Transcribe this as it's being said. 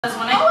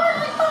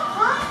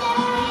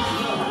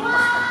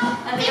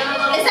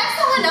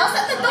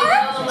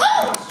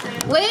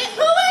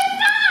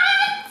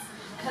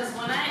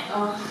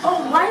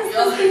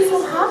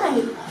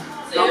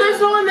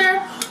no one there.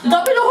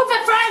 Don't be no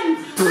hood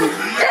friend.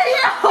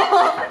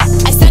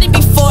 I said it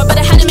before, but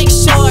I had to make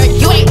sure.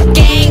 You ain't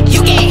gang,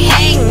 you can't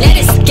hang.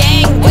 Netis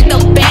gang with the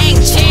bang,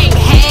 ching,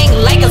 hang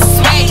like a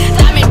sway.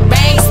 Diamond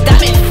rings,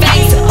 diamond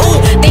fangs. Ooh,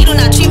 they do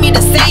not treat me the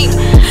same.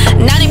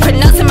 Now they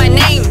pronouncing my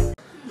name.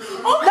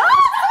 Oh no!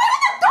 Open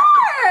the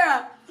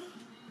door!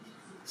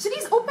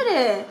 Shanice, open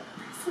it.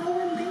 There's no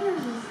one there.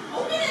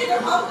 Open it.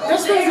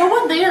 There's There's no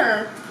one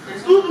there.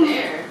 There's no one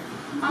there.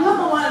 I'm not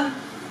the one.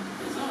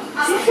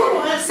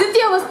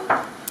 Cynthia was.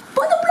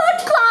 Put the blood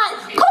clot!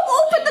 Come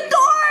open the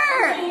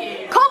door!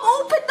 Come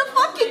open the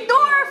fucking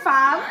door,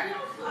 fam!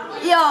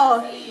 Yo.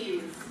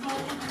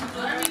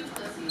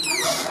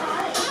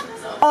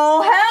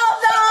 Oh hell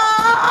no!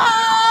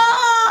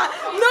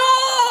 No!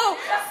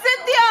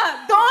 Cynthia,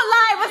 don't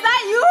lie. Was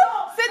that you?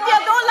 Cynthia,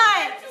 don't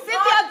lie.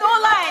 Cynthia, don't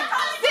lie.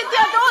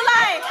 Cynthia, don't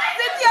lie.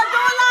 Cynthia,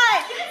 don't lie.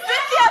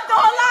 Cynthia,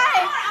 don't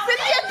lie.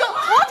 Cynthia, don't.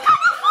 What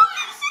kind of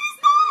fucking shit is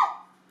that?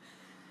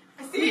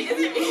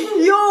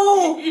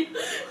 Yo!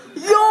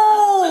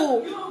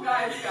 Yo!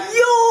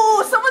 Yo!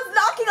 Someone's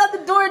knocking on the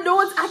door. No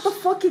one's at the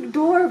fucking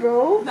door,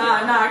 bro.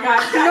 Nah,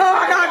 guys.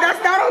 No,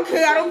 that's not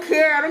okay. I don't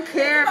care.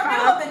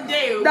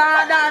 Fam.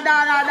 Nah.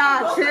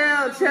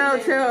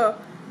 Chill.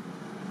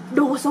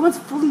 No, someone's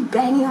fully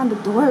banging on the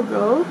door,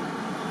 bro.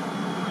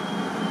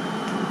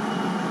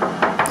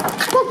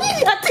 Oh man,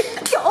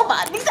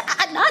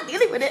 I'm not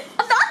dealing with it. I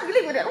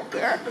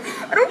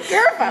don't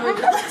care. Fam.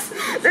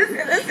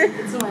 Listen.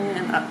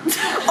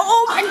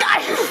 Oh my god,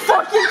 are you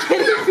fucking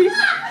kidding me?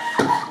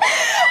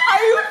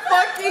 Are you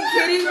fucking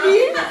kidding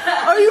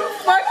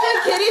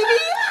me?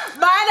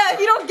 Mana, if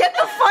you don't get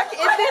the fuck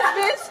in this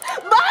bitch.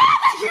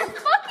 Mana, you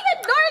fucking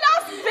annoying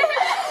ass bitch.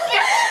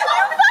 You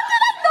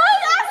fucking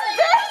annoying ass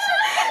bitch.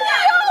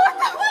 Yo, what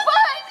the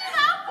fuck?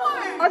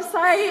 I'm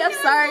sorry.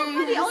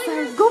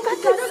 Go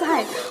back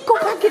inside.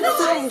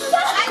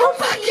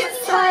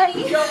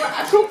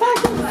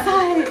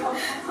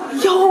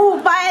 Yo,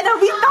 Mana,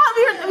 we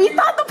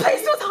thought the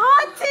place was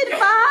haunted,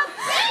 fam.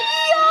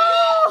 Yo,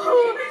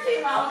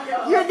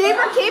 your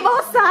neighbor came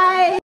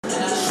outside.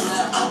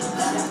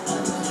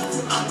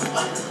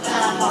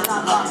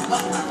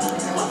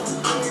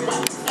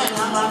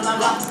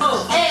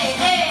 Hey.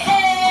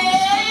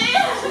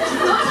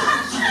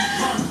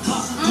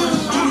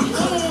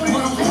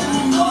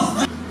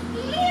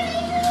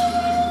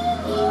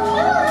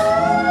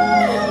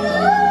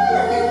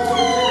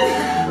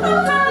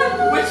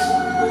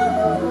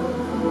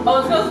 Oh,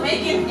 it feels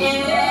making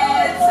it.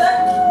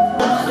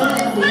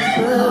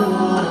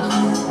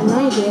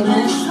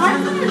 Try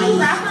something new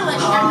rapper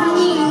like every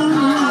week.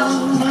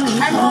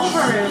 I'm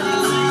over it.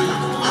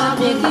 I'm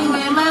making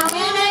with my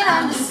women,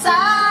 I'm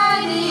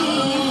deciding.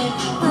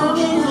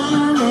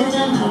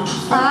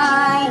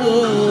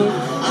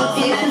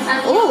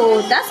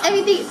 Oh, that's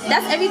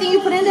everything you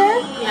put in there?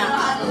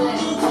 Yeah.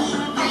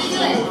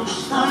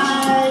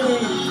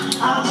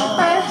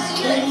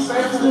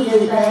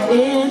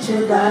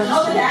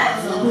 Oh, the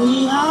dance?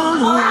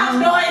 Oh, I have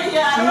no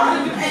idea. I don't know how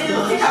to do any of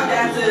the TikTok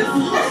dances.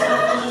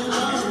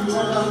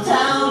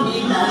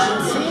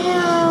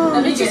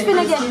 That bitch is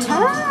finna get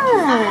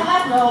turned.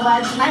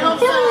 I don't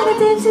Feeling like I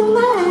did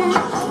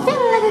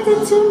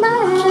too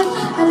much.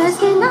 And let's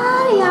get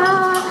naughty,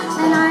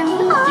 and I'm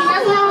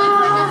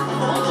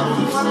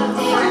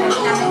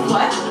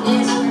What?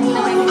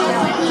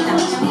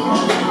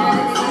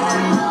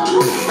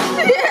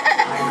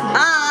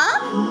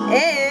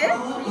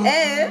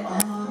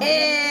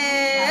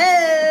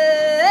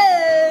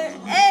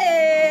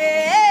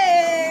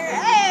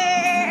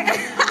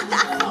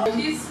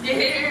 She's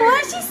scared.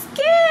 Why is she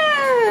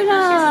scared?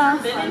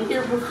 She's been in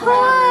here before.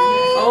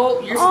 Hi.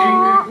 Oh, you're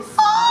scaring her.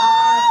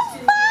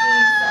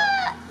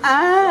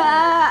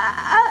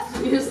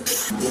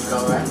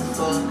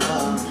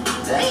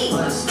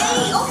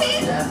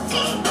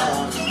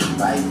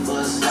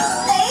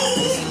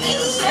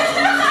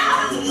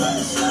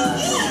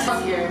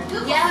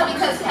 Yeah,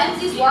 because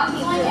Kenzie's walking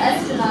through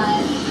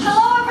Esplanade.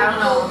 Hello, I don't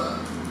know.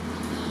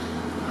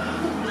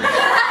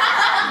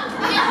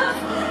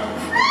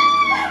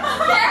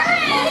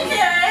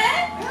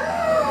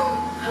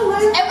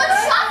 Everyone's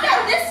shocked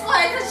at this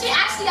one because she's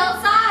actually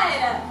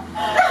outside.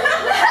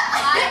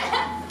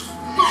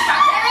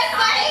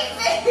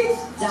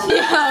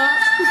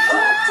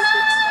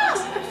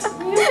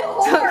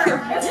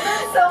 It's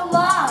been so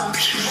long.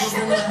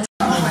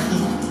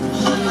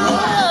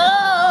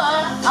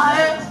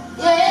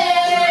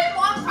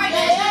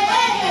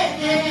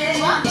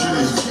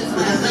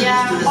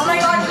 Yeah. Oh my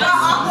god, you got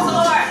off the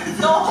floor.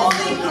 The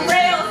holy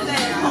grail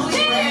today. Holy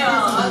grail.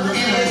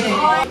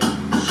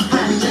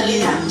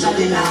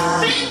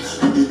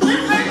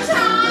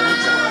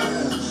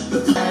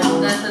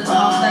 That's the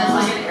top. That's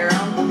like an arrow.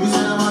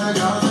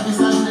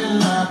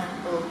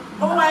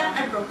 Oh,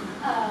 I broke it.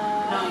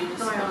 No, you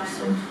just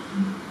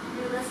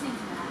You're listening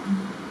to that.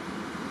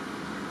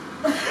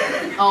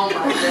 Oh my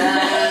god.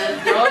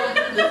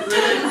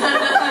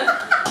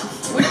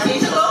 Where did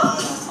Keisha go?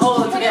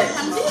 Oh, to get.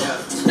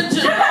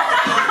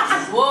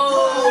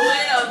 Whoa,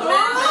 wait a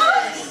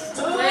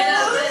minute. Wait a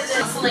minute.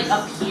 It's like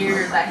up here.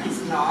 that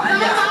he's not. I don't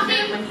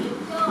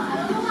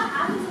know what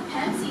happened to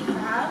Pepsi,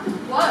 crap.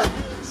 What?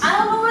 I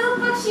don't know where the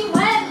fuck she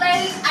went.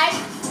 Like,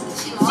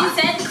 she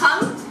said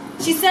come.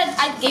 She said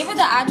I gave her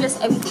the address,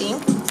 everything.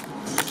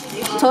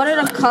 Told her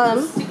to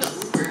come.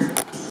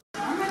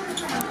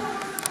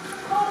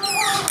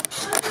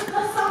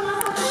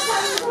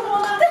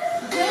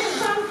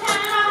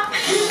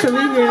 Come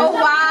in here. Oh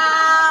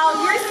wow,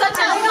 you're such a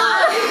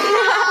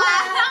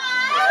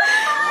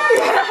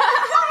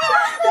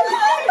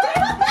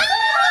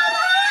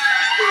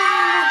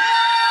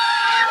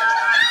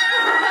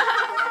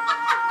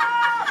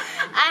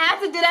I have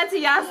to do that to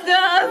y'all still. I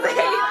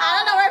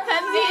don't know where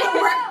Pepsi is.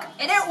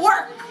 It didn't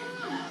work.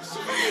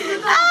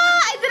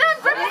 I did it on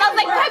purpose. I was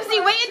like, Pepsi,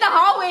 wait in the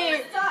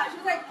hallway. She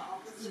was like,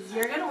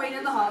 you're gonna wait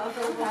in the hall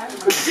for the time.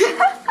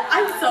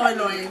 I'm so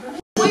annoyed.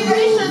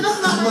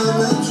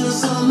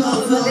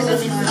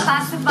 This is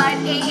classified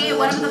AA,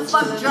 whatever the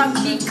fuck drug,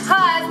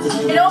 because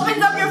it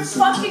opens up your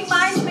fucking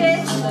mind,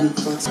 bitch.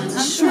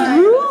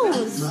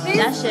 Shrooms.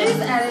 That shit.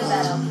 Please edit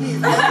that out, please.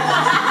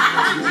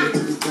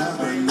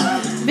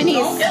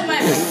 Venice.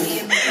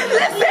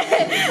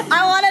 Listen, I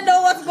want to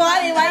know what's going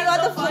on. Why you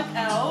want the fuck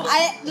out?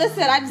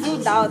 Listen, I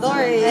zoomed out. Don't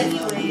worry.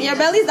 Anyway. Your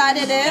belly's not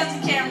in it.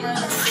 Camera.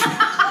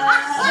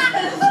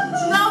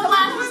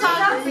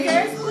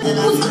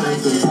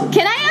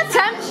 Can I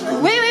attempt?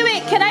 Wait.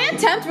 Can I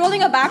attempt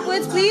rolling it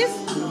backwards, please?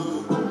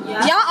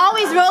 Yeah. Y'all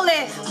always roll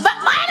it. But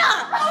Mina,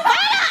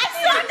 I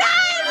swear to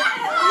God.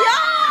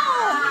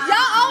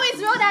 Y'all always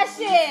roll that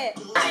shit.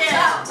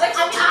 Yeah. Like, I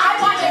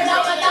want to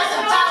know what that's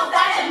about.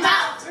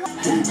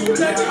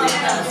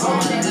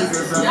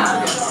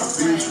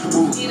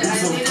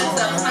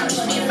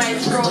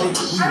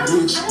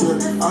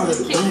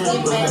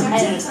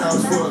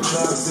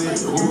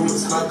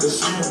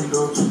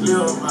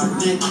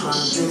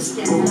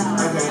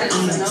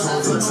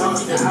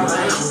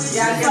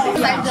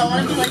 I don't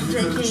want to be like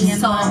drinking and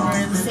so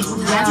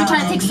we're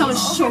trying to take some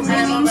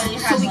shrooms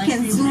so we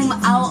can zoom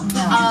out of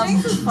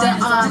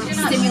the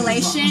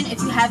stimulation. If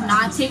you have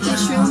not taken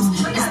shrooms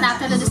and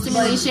snapped out of the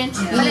stimulation,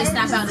 you need to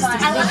snap out of the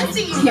stimulation. I want to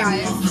see you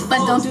guys.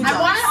 But don't do drugs.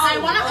 I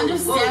want to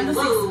understand this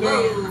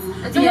experience.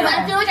 Because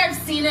I feel like I've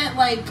seen it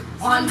like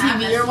on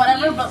TV or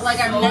whatever, but like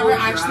I've never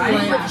actually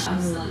like.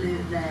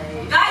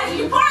 Guys,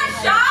 you pour a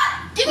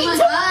shot? Give me 2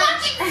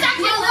 fucking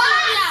seconds.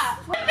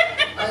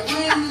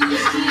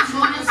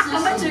 How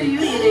much are you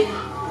eating?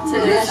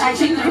 I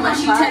think pretty much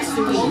she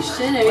texted me.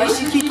 Why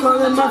she keep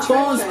calling my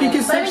phone,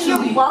 speaking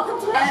sexually? Welcome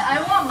to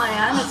I want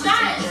Mayana to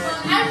Guys,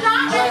 I'm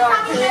not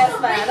ready to have a mental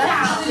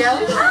breakdown.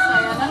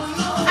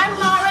 I'm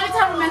not ready to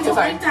have a mental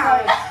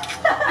breakdown.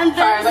 I'm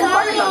very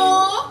sorry.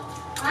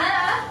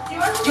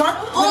 Do you want?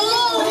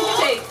 What did you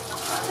take?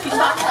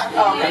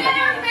 Oh, okay.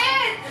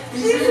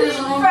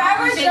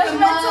 Forever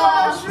judgmental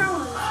on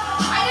shrooms.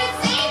 I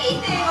didn't say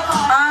anything.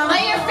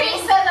 But your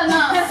face said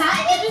enough.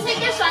 Did you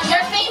take your shot?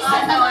 Your face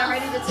said enough. I'm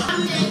ready to take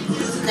it.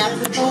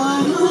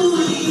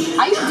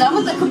 Are you done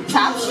with the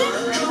contraption?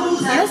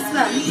 Yes,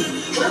 ma'am.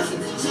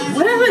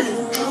 Whatever.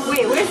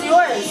 Wait, where's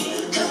yours?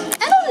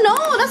 I don't know.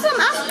 That's what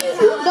I'm asking if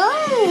you're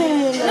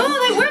done. No,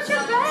 like, where's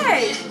your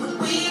bag?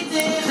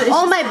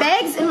 Oh, my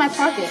bag's in my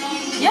pocket.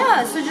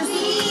 Yeah, so just,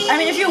 I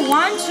mean, if you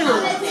want to.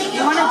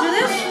 You want to do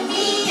this?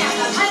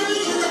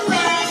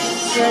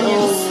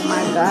 Oh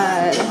my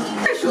god.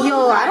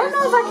 Yo, I don't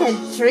know if I can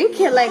drink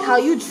it like how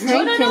you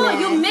drink it. No,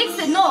 you mix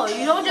it. No,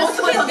 you don't just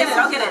put it.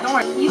 I'll get it. Don't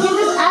worry. You can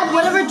just add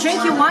whatever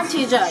drink you want,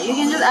 Teja. You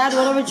can just add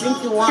whatever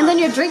drink you want. And then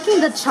you're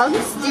drinking the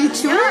chunks? Do you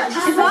chew it?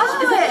 Is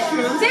it?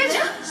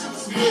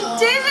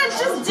 Teja,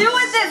 just do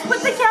with this.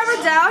 Put the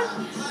camera down.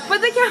 Put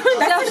the camera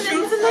down. That's the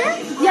shrooms in there?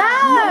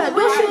 Yeah,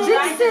 no, she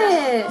drinks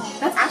it.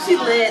 That's actually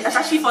lit. That's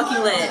actually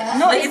fucking lit.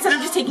 No, like instead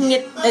of just taking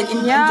it, like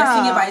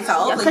ingesting it by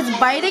itself. Yeah, because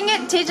biting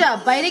it, Teja,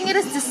 biting it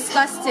is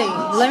disgusting.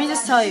 Let me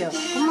just tell you.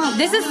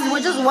 This is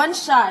just one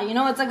shot. You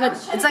know, it's like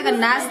a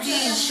nasty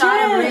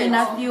shot of really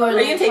nasty or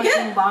like you gonna take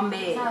it?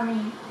 Bombay. Are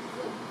you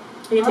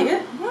gonna take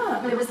it? Yeah.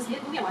 But it was this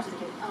movie I watched as a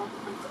kid.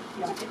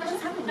 What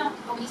just happened? No.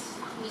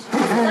 Yeah,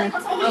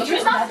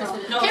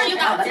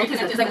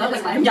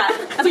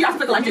 that's what you're asking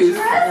for the lime juice.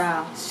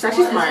 Yeah. She's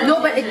actually smart. No,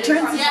 but it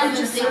turns it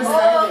just like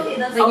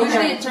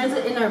usually it turns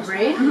it in our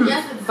brain.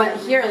 But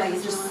here, like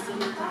it's just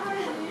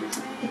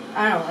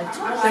I don't know,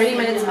 like 30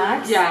 minutes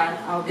max.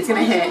 Yeah, it's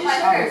gonna hit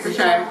for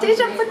sure.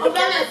 Deja, put the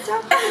camera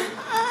down.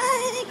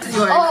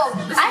 Oh,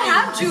 I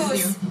have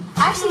juice. I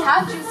actually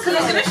have juice. I'm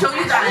gonna show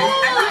you guys. I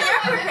think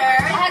you're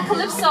prepared. I had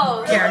Calypso.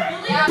 Here.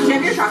 Do you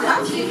have your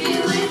chocolate?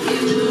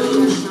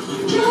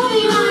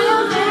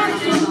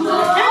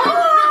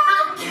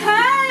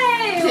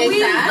 Okay,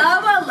 we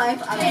love our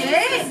life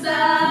update.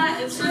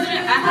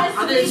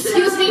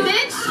 Excuse me,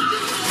 bitch.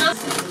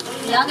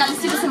 Y'all gotta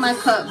see what's in my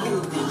cup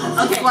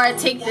before I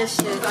take this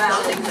shit.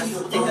 I'll take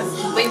this. Take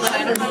this. Wait. Wait, but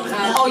I don't know.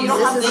 Oh, you don't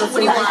have this. What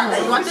do you want?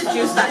 You want the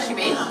juice that she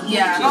made?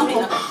 Yeah.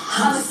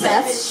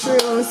 That's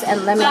shrooms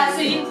and lemonade.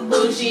 Sassy,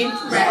 bougie,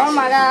 fresh. Oh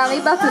my god,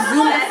 we about to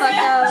zoom the fuck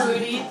out.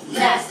 Booty,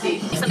 nasty.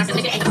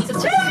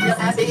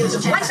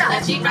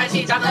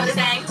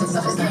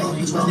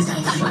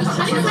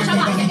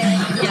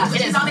 Yeah,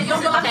 it is. I'll make you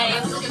feel my pain.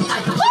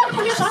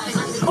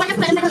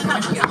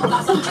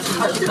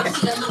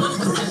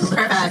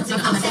 Perfect.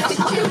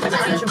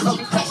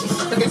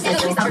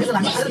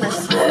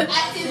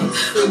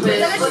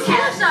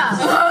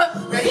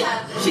 Ready?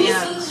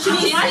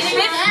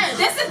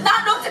 This is not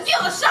no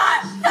tequila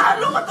shot. I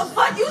don't know what the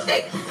fuck you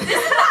think. This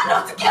is not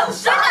no tequila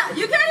shot.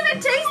 You can't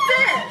even taste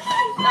it.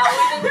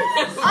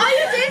 All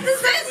you taste is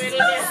this.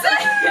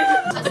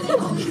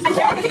 I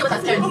can't think of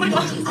what's there. Oh my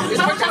god.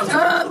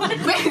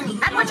 Wait,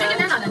 add more chicken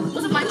in on it.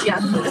 What's the point? Yeah.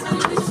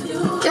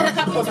 Get a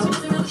cup of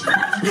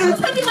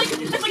it's like a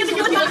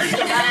tequila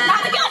shot. Not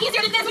tequila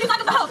easier than this. What are you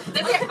talking about?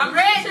 I'm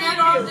red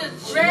now.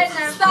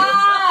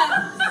 Stop.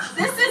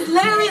 This is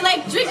literally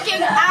like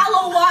drinking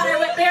aloe water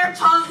with bare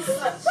chunks.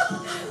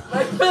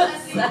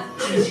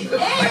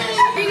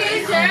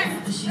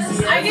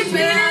 I get pain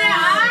in your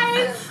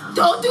eyes.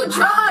 Don't do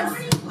drugs.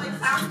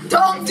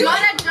 Don't do it.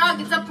 Not a drug,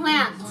 it's a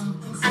plant.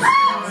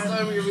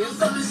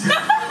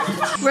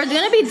 We're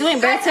gonna be doing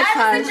bear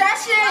TikToks.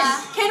 Suggestion.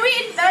 Can we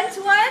invent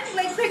one?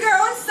 Like pick our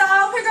own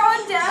style, pick our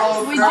own dance?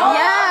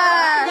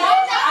 Yeah.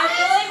 I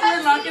feel like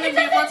we're not gonna be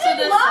able to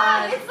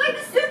decide. It's like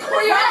the simple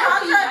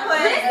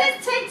choreography. This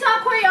is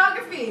TikTok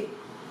choreography.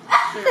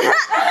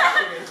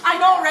 I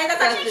know, right?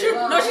 That's actually true.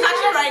 No, she's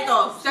actually right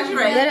though. She's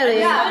actually right.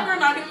 Literally. I feel like we're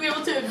not gonna be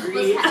able to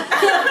agree.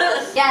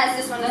 Yeah,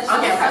 it's this one. Okay,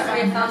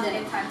 I found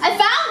it. I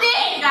found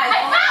it!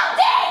 I found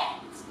it!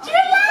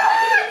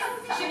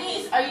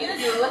 Shanice, are you gonna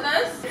do it with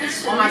us?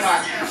 Oh my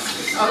god.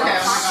 Okay, oh my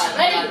god.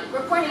 Ready?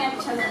 We're pointing at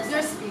each other. Is there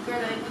a speaker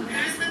that I can...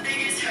 Who's the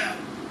biggest hoe?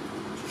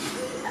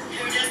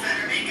 Who does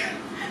better makeup?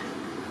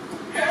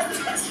 Who's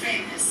the most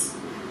famous?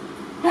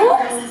 Who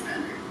dresses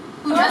better?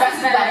 Who dresses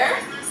better?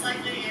 Who's most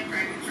likely to get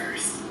pregnant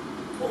first?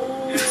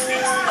 Oh. Who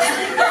speaks the most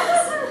languages?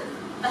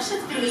 That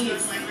shit's Who's believe.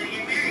 most likely to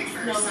get married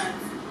first? No man.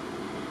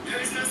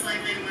 Who's most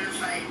likely to win a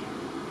fight?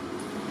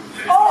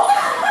 Who's Oh. most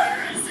likely to get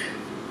arrested?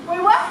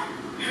 Wait, what?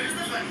 Who's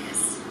the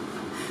funniest?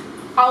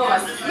 All of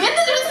us. We have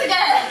to do this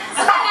again.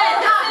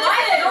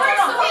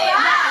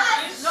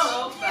 No.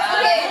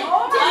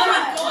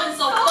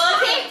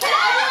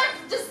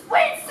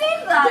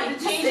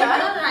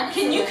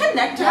 Can you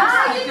connect to your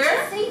speaker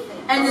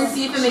and then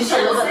see if it makes it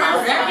a little bit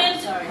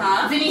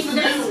louder? Vinny, we're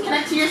gonna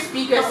connect to your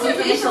speaker, see if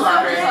it makes it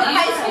louder.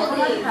 High school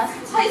days.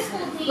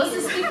 What's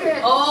the speaker?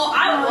 Oh,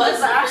 I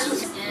was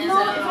actually. No,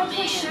 if I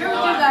can share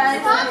with you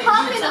guys. Stop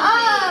popping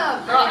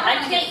up. Girl,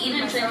 I can't eat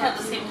and drink at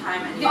the same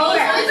time anymore. Oh,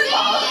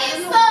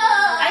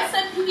 I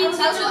said PBT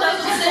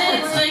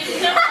 2006. Like,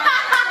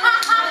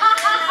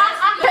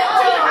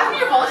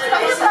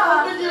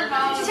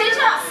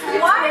 Tisha,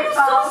 why are you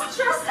so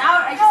stressed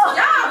out? I just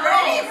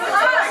ready?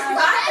 Relax.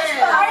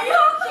 Are you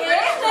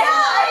okay?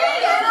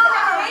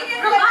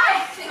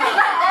 Relax.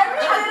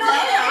 Everything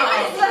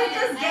is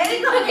just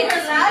getting okay.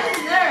 Relax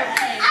in there.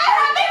 I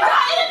haven't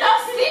gotten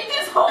enough sleep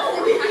this whole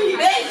week.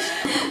 Bitch.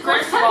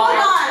 first of all,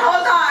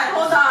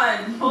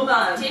 Hold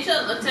on. Tisha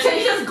looked at me.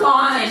 Tisha's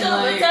gone. Tisha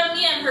looked at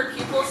me and her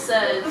pupil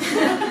said,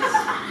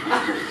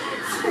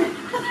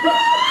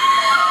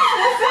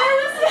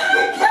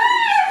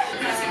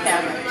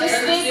 Just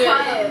stay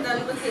quiet.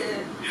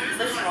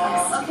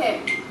 Okay.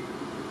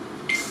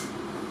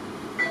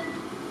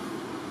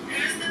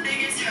 Who's the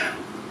biggest hoe?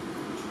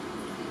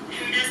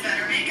 Who does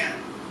better makeup?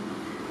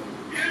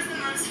 Who's the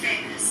most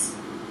famous?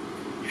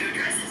 Who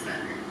dresses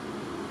better?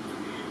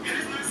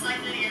 Who's most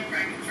likely to get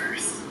pregnant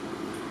first?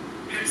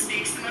 Who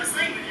speaks the most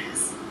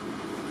languages?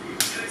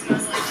 Who's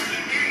most likely to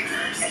get married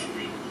first?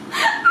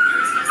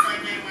 Who's most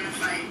likely to win a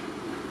fight?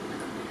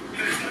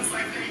 Who's most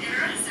likely to get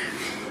arrested?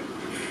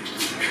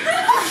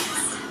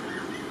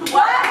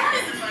 What? Who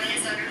is the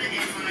funniest under the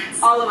influence?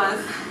 All of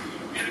us.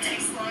 Who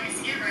takes the longest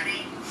to get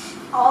ready?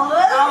 All of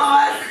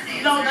us?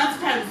 no, that's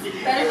Pansy.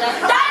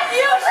 That's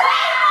you,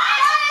 Shane!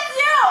 That is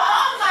you!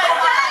 Oh my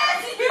god!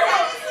 That is you!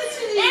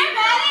 If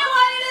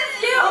anyone, it is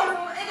you!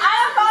 I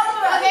have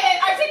followed. Okay,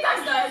 our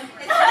TikTok's done.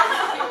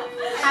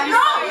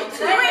 No!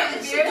 Do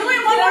it one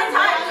more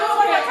time.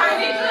 One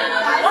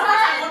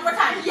more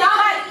time.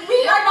 Yeah, we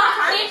are not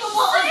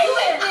capable of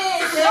doing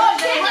this. No,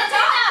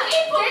 Tisha,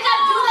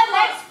 do the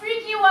next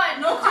freaky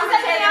one. No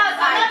commentary on the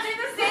side. I'm not doing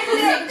the same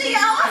thing. Something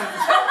else.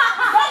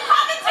 No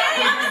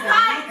commentary on the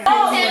side.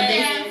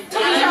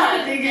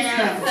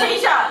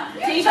 Tisha,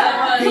 can you do it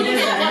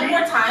one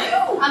more time?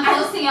 I'm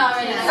posting it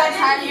already. I'm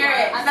tired of hearing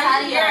it. I'm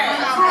tired of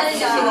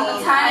you.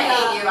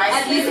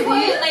 At least we,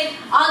 like,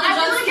 all the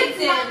drugs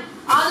kicked in.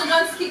 All the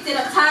drugs kicked in.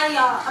 I'm tired,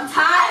 y'all. I'm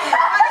tired.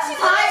 I'm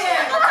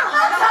tired.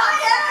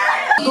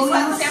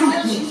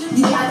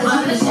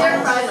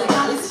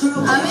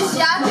 I wish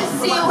y'all could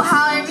see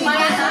how everyone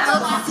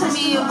looks to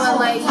me, but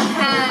like you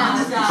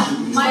can't.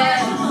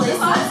 This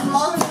is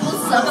multiple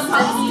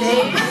substance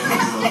days.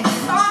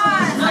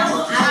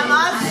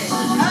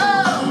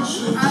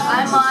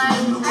 I'm on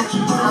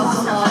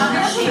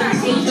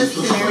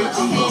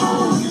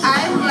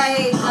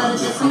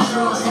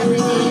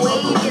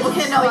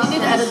Okay, no, you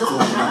need to edit this one.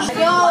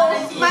 Yo,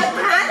 my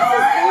pants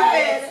is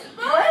moving.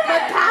 My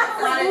pants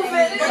is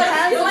moving. My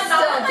pants is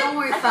still. Don't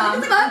worry,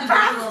 fam.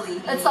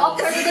 It's all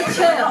part of the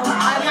trip.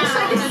 I wish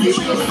I could see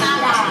you.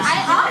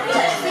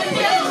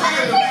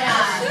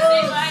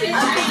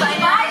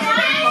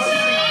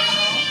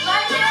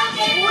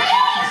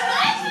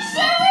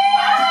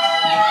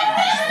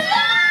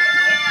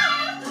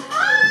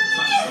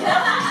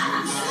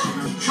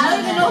 I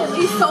don't even know if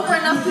he's sober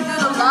enough to do the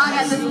vlog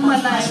at this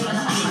point.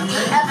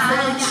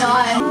 Absolutely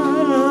not.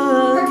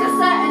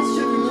 Percocet and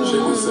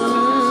sugar.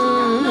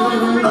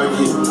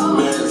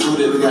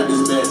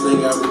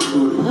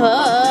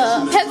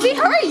 Pepsi,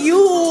 how are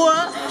you?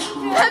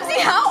 Pepsi,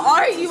 how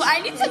are you?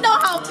 I need to know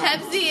how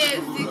Pepsi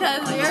is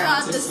because we're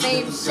on the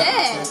same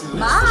shit.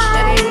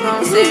 Bye.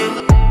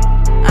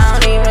 I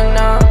don't even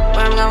know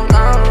where I'm gonna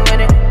go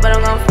with it, but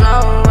I'm gonna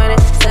flow with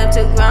it. Step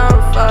too grown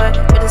for it,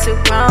 but it's too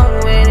grown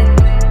with it.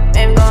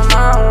 Baby, go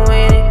along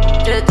with it,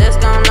 just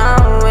go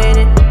along with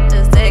it.